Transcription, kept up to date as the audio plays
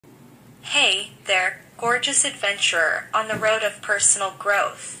Hey there, gorgeous adventurer on the road of personal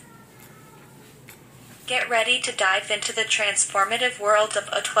growth. Get ready to dive into the transformative world of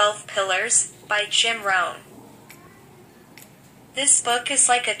A 12 Pillars by Jim Rohn. This book is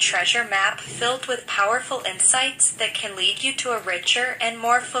like a treasure map filled with powerful insights that can lead you to a richer and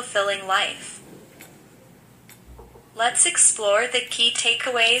more fulfilling life. Let's explore the key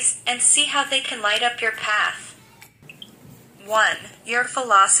takeaways and see how they can light up your path. 1. Your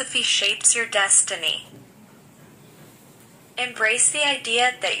philosophy shapes your destiny. Embrace the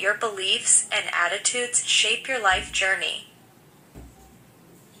idea that your beliefs and attitudes shape your life journey.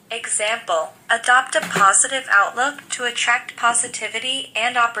 Example: adopt a positive outlook to attract positivity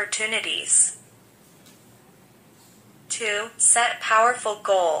and opportunities. 2. Set powerful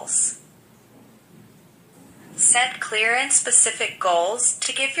goals. Set clear and specific goals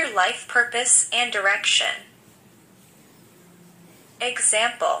to give your life purpose and direction.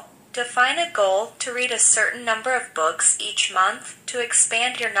 Example: define a goal to read a certain number of books each month to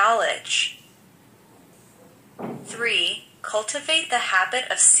expand your knowledge. 3. Cultivate the habit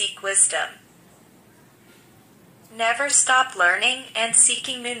of seek wisdom. Never stop learning and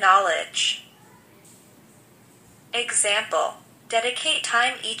seeking new knowledge. Example: dedicate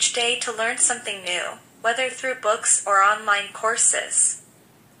time each day to learn something new, whether through books or online courses.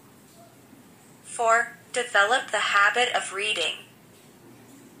 4. Develop the habit of reading.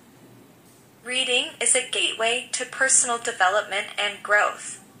 Reading is a gateway to personal development and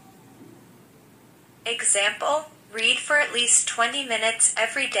growth. Example: read for at least 20 minutes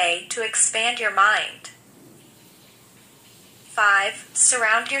every day to expand your mind. 5.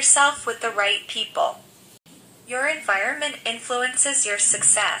 Surround yourself with the right people. Your environment influences your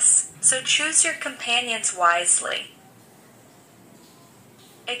success, so choose your companions wisely.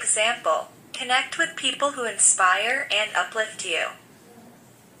 Example: connect with people who inspire and uplift you.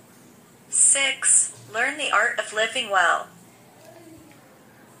 6. Learn the art of living well.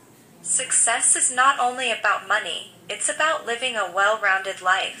 Success is not only about money, it's about living a well-rounded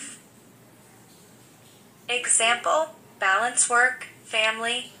life. Example: balance work,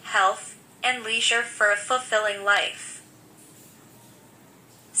 family, health, and leisure for a fulfilling life.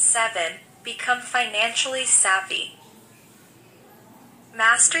 7. Become financially savvy.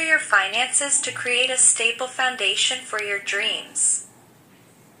 Master your finances to create a stable foundation for your dreams.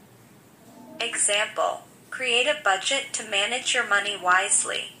 Example: create a budget to manage your money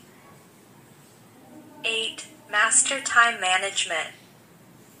wisely. 8. Master time management.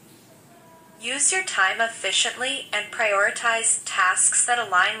 Use your time efficiently and prioritize tasks that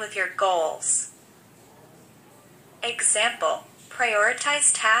align with your goals. Example: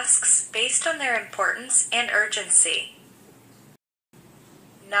 prioritize tasks based on their importance and urgency.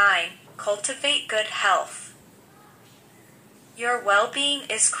 9. Cultivate good health. Your well-being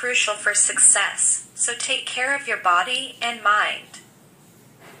is crucial for success, so take care of your body and mind.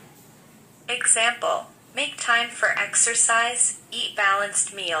 Example: make time for exercise, eat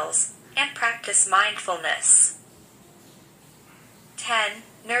balanced meals, and practice mindfulness. 10.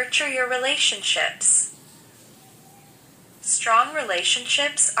 Nurture your relationships. Strong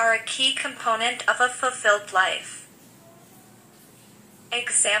relationships are a key component of a fulfilled life.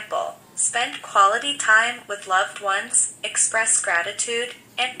 Example: spend quality time with loved ones, express gratitude,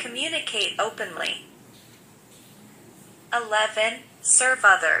 and communicate openly. 11. Serve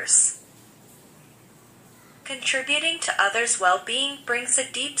others. Contributing to others' well-being brings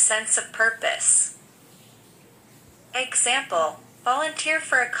a deep sense of purpose. Example: volunteer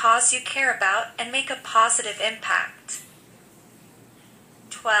for a cause you care about and make a positive impact.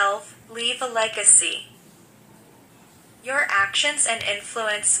 12. Leave a legacy. Your actions and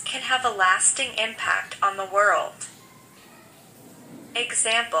influence can have a lasting impact on the world.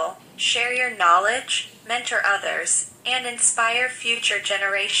 Example: share your knowledge, mentor others, and inspire future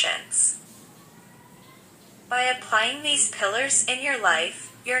generations. By applying these pillars in your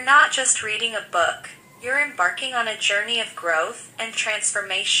life, you're not just reading a book, you're embarking on a journey of growth and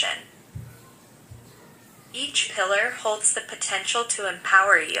transformation. Each pillar holds the potential to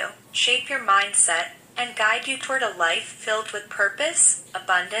empower you, shape your mindset, and guide you toward a life filled with purpose,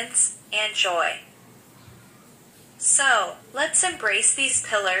 abundance, and joy. So, let's embrace these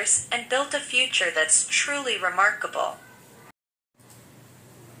pillars and build a future that's truly remarkable.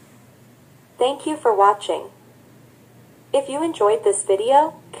 Thank you for watching. If you enjoyed this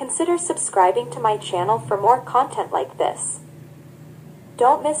video, consider subscribing to my channel for more content like this.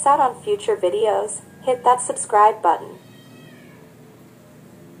 Don't miss out on future videos, hit that subscribe button.